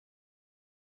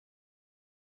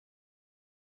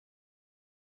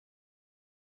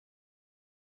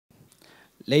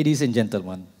Ladies and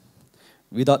gentlemen,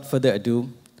 without further ado,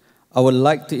 I would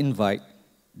like to invite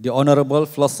the Honorable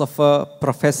Philosopher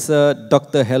Professor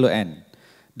Dr. Helo N.,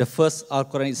 the first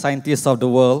Al-Quranic scientist of the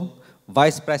world,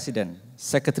 Vice President,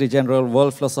 Secretary General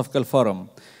World Philosophical Forum,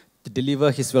 to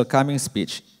deliver his welcoming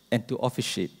speech and to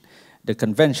officiate the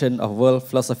convention of World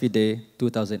Philosophy Day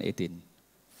 2018.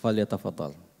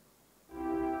 فليتفضل.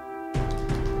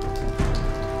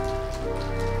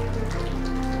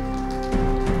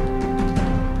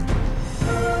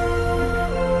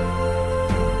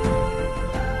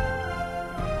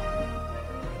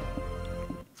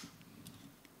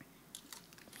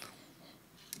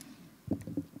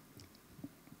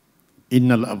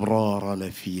 إن الأبرار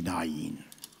لفي نعيم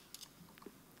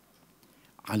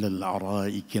على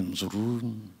الأرائك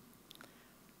ينظرون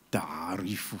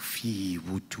تعرف في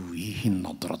وجوههم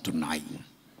نضرة النعيم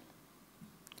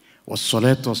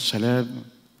والصلاة والسلام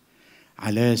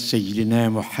على سيدنا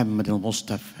محمد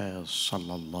المصطفى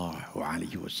صلى الله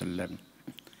عليه وسلم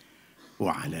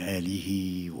وعلى آله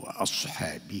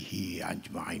وأصحابه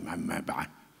أجمعين أما بعد.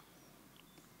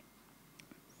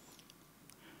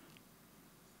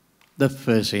 The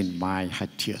first in my heart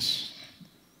tears.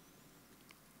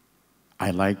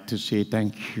 I'd like to say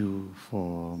thank you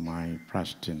for my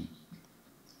president.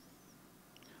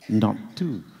 Not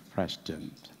to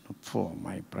president, not for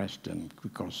my president,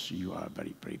 because you are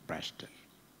very, very president.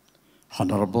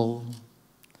 Honorable,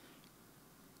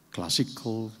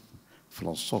 classical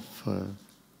philosopher,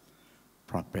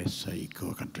 Professor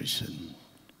Iko Kandrisen.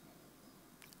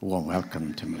 Warm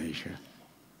welcome to Malaysia.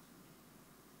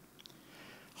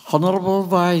 Honorable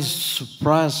Vice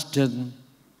President,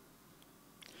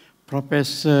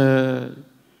 Professor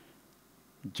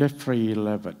Jeffrey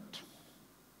Levitt,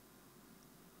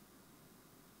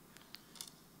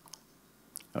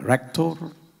 Rector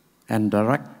and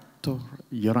Director,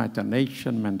 United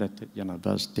Nations Mandated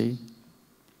University,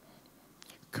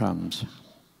 comes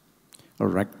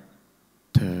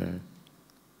Rector,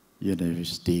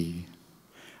 University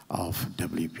of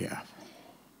WPF.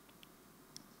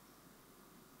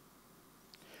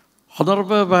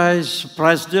 Honorable Vice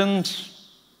President,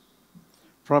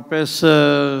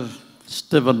 Professor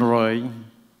Stephen Roy,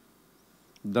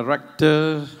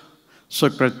 Director,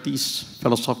 Socrates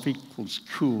Philosophical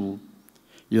School,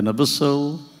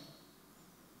 Universal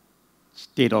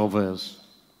State Office.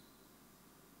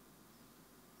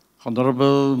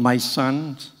 Honorable my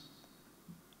son,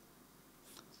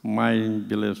 my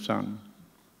beloved son,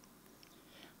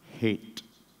 head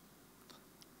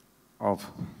of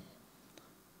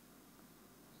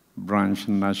Branch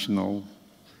National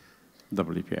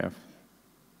WPF.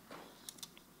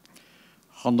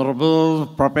 Honorable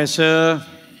Professor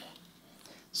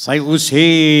Syed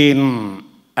Hussein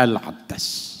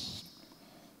Al-Attas.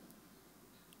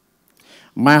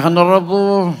 My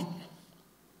honorable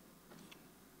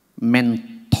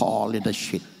mentor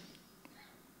leadership,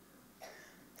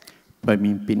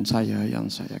 pemimpin saya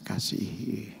yang saya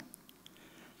kasihi,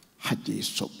 Haji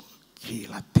Subki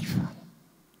Latif.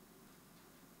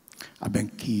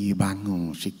 Abang Ki bangun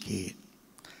sikit.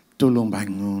 Tolong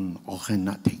bangun. Orang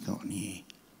nak tengok ni.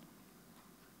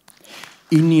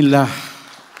 Inilah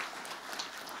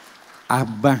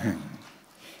abang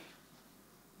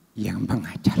yang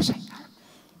mengajar saya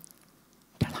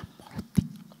dalam politik.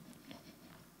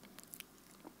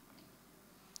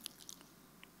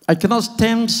 I cannot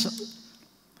stand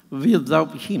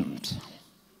without him.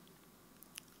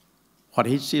 What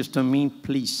he says to me,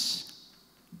 please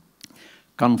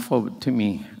come forward to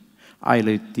me.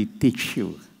 I'll teach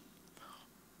you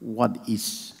what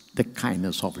is the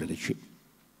kindness of leadership.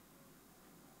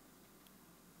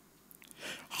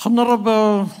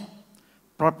 Honorable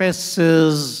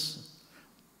professors,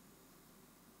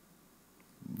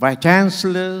 vice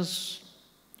chancellors,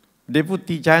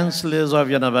 deputy chancellors of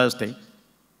university,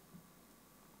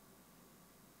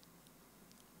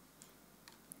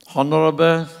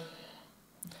 honorable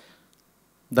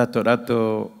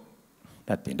Dato-Dato,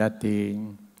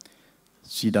 Dating-dating,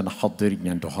 sidang hadirin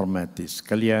yang dihormati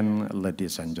sekalian,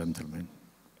 ladies and gentlemen.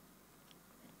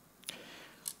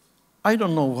 I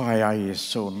don't know why I am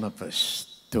so nervous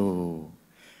to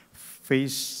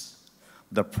face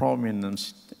the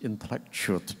prominent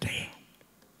intellectual today.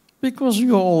 Because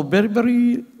you are all very,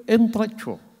 very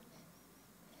intellectual.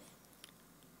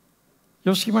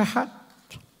 You see my hat?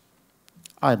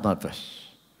 I'm nervous.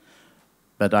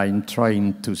 But I'm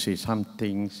trying to say some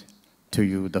things to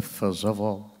you. The first of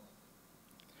all,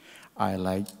 I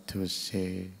like to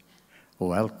say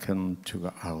welcome to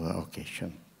our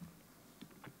occasion.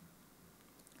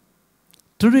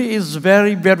 Today is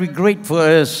very, very great for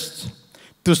us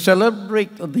to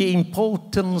celebrate the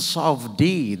importance of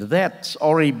day that's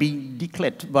already been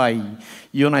declared by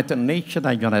United Nations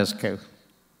and UNESCO.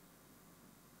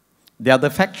 The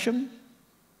other faction,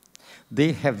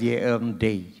 they have their own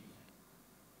day.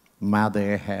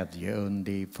 Mother has their own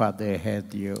day, father has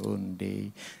their own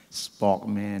day,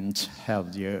 sportsmen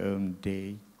have their own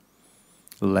day,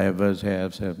 lovers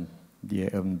have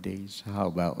their own days. How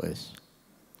about us?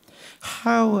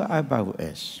 How about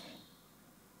us?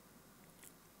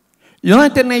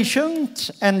 United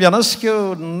Nations and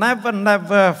UNESCO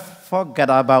never forget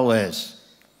about us.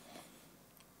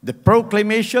 The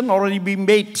proclamation already been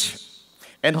made,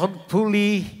 and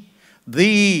hopefully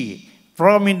the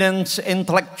prominent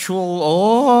intellectual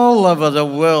all over the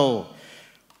world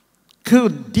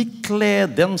could declare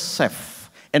themselves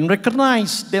and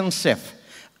recognize themselves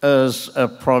as a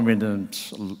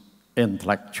prominent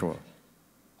intellectual.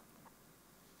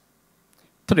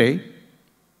 Today,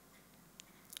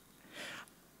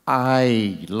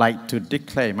 I like to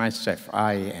declare myself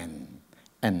I am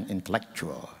an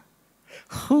intellectual.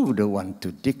 Who don't want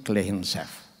to declare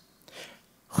himself?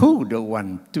 Who don't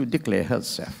want to declare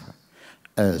herself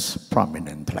as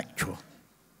prominent intellectual?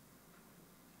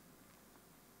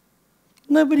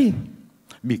 Nobody.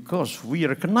 Because we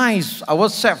recognize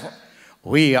ourselves.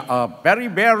 We are very,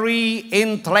 very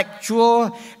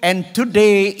intellectual, and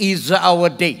today is our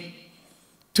day.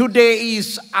 Today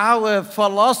is our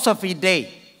philosophy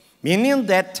day, meaning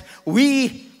that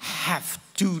we have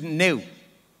to know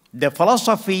the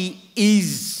philosophy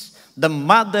is the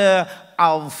mother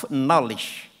of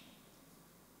knowledge.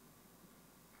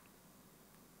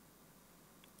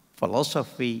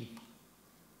 Philosophy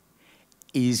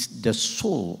is the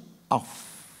soul of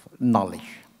knowledge,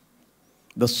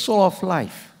 the soul of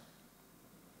life.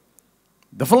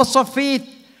 The philosophy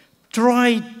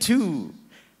tried to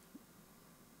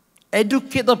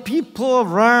educate the people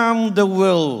around the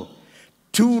world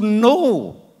to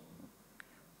know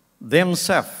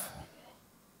themselves,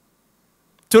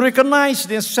 to recognize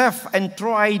themselves and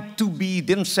try to be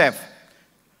themselves,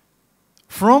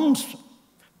 from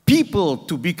people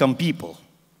to become people,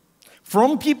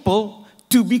 from people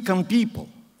to become people,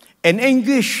 and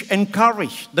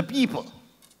encourage the people,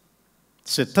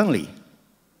 certainly,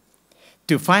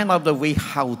 to find out the way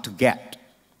how to get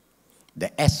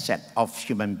the asset of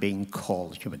human being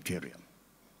called humanitarian.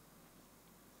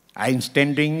 I'm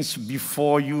standing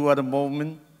before you at the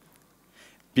moment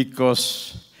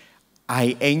because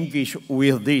I engage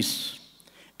with this,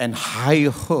 and I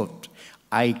hope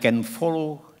I can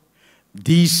follow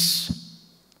this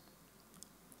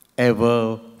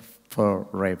ever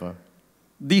forever.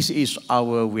 This is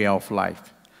our way of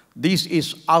life. This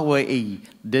is our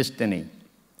destiny,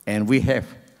 and we have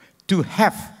to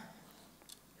have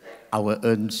our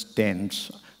own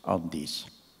stance on this.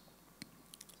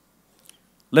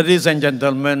 Ladies and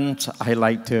gentlemen, I'd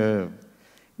like to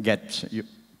get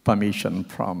permission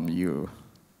from you.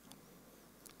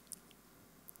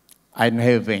 I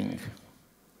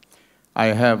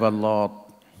have a lot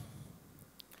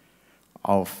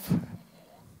of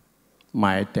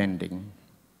my attending.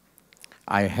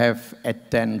 I have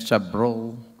attended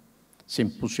several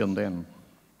symposiums.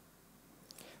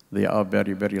 They are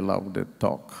very, very loud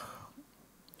talk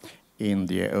in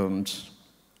their own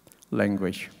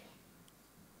language.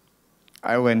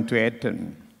 I went to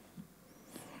Athens,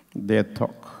 their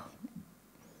talk,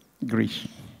 Greece.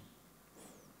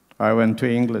 I went to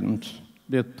England,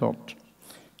 they taught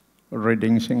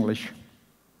reading English.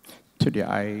 Today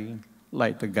I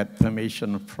like to get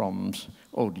permission from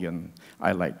audience.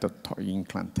 I like to talk in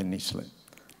Cantonese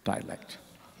dialect.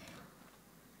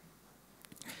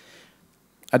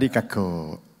 Adik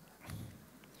kakak,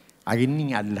 hari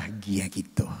ini adalah gia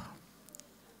kita.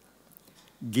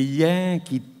 Gia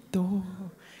kita,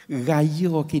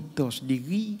 raya kita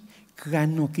sendiri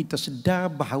kerana kita sedar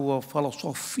bahawa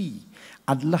filosofi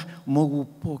adalah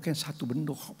merupakan satu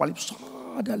benda yang paling besar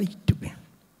dalam hidup.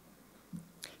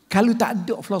 Kalau tak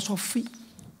ada filosofi,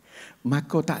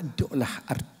 maka tak ada lah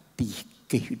arti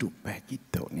kehidupan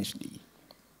kita ni sendiri.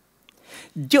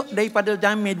 Jok daripada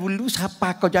zaman dulu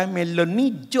sampai ke zaman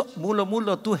ni, jok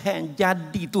mula-mula Tuhan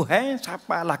jadi Tuhan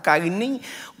sampai lah kali ni,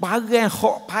 barang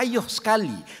hak payah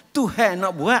sekali Tuhan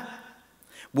nak buat.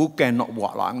 Bukan nak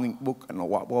buat langit, bukan nak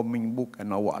buat bumi, bukan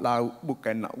nak buat laut,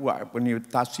 bukan nak buat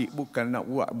tasik, bukan nak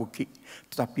buat bukit.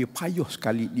 Tetapi payah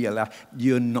sekali dialah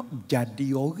dia nak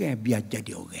jadi orang, biar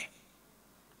jadi orang.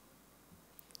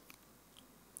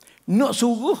 Nak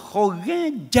suruh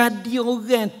orang jadi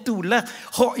orang itulah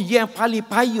hak yang paling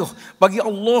payah bagi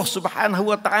Allah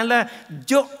Subhanahu Wa Taala.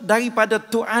 Jok daripada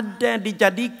tu ada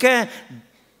dijadikan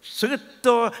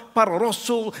serta para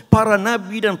rasul, para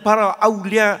nabi dan para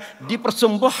aulia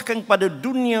dipersembahkan pada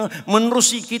dunia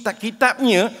menerusi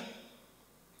kitab-kitabnya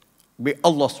oleh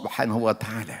Allah Subhanahu wa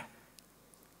taala.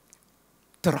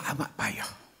 Teramat payah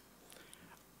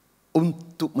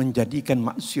untuk menjadikan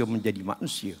manusia menjadi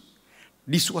manusia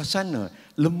di suasana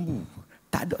lembu,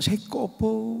 tak ada seekor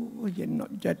pun yang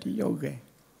nak jadi orang.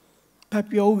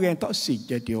 Tapi orang tak sik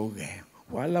jadi orang,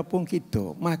 walaupun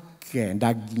kita makan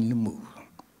daging lembu.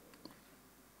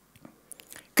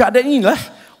 Keadaan inilah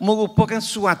merupakan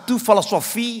suatu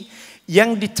filosofi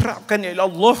yang diterapkan oleh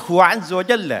Allah Azza wa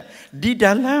Jalla di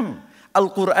dalam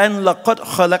Al-Quran. Laqad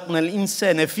khalaqnal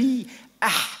insana fi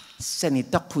ahsani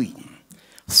taqwim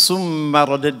summa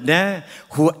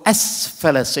radadnahu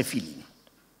asfala safilin.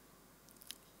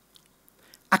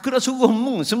 Aku nak suruh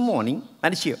semua ni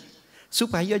manusia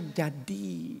supaya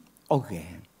jadi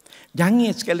orang.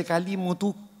 Jangan sekali-kali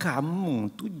tukar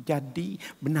tu jadi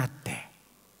binatang.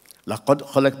 Laqad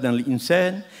khalaqnal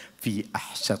insana fi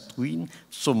ahsani taqwim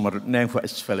summa radadnahu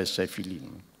asfala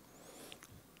safilin.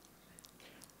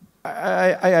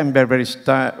 I am very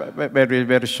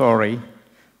sorry.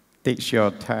 Takes your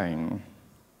time.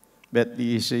 But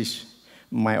this is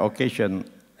my occasion.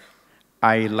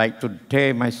 I like to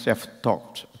dare myself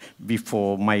talk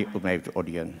before my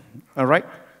audience. All right?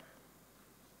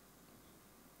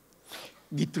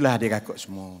 Gitulah adik-adik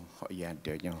semua hak yang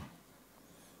adanya.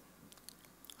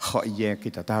 Hak yang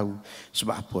kita tahu.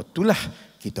 Sebab apa? Itulah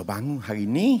kita bangun hari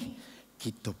ini,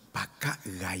 kita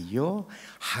pakai raya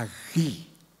hari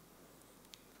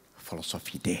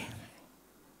Philosophy Day.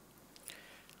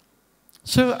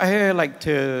 So I like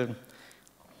to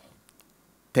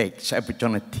take this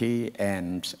opportunity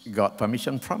and got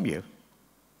permission from you.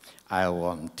 I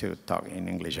want to talk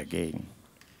in English again.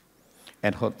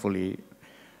 And hopefully,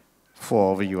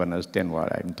 four of you understand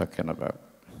what I'm talking about.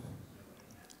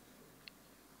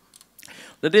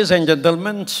 Ladies and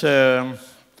gentlemen,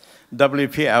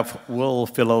 WPF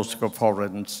World Philosophical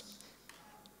Forum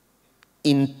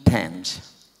intends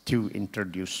to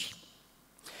introduce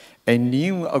a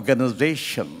new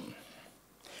organization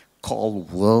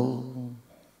called World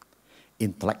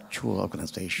Intellectual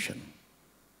Organization.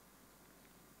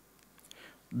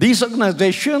 This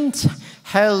organization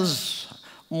has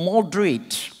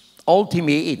moderate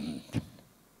ultimate aim.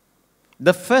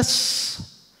 The first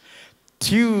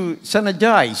to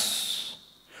synergize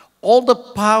all the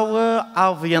power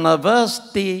of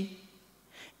university,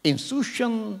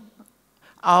 institution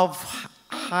of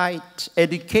higher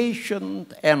education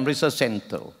and research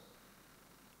center,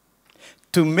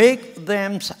 to make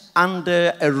them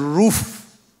under a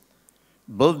roof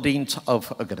buildings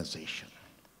of organization.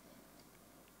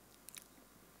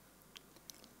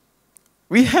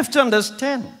 We have to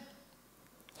understand,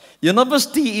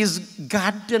 university is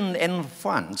garden and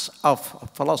funds of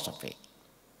philosophy.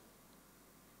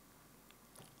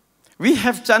 We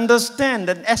have to understand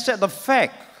and accept the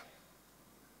fact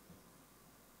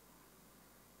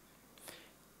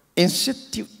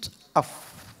Institute of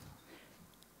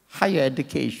Higher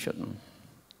Education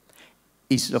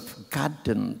is a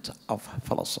garden of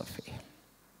philosophy.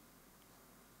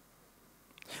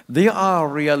 They are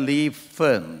really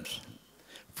firms,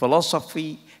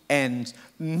 philosophy, and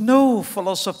no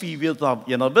philosophy without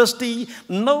university,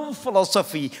 no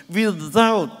philosophy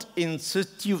without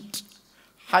institute,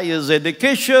 higher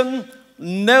education,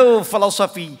 no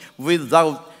philosophy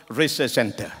without research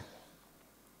center.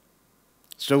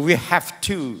 So we have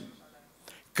to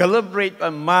collaborate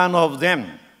among of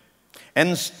them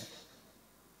and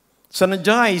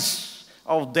synergize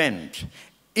of them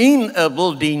in a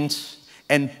buildings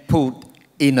and put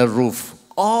in a roof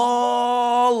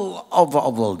all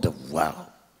over the world.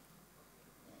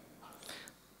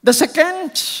 The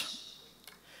second,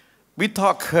 we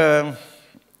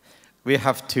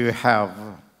have to have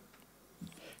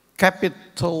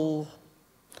capital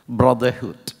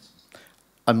brotherhood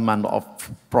among of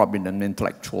prominent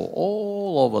intellectuals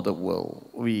all over the world.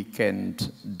 We can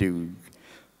do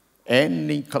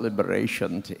any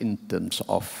collaboration in terms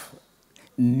of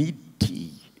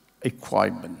needy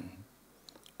acquirement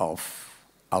of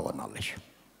our knowledge.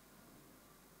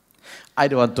 I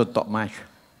don't want to talk much.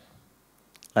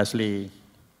 Lastly,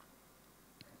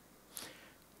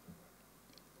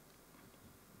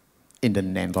 in the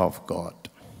name of God,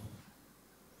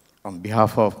 on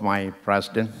behalf of my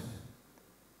president,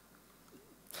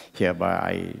 hereby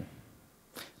I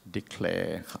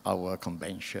declare our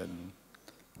convention,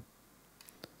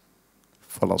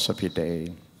 Philosophy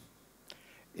Day,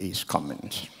 is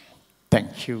coming.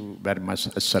 Thank you very much.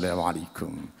 Assalamu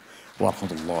alaikum wa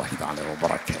rahmatullahi wa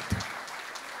barakatuh.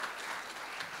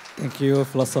 Thank you,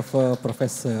 philosopher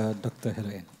Professor Dr. Hello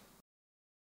N.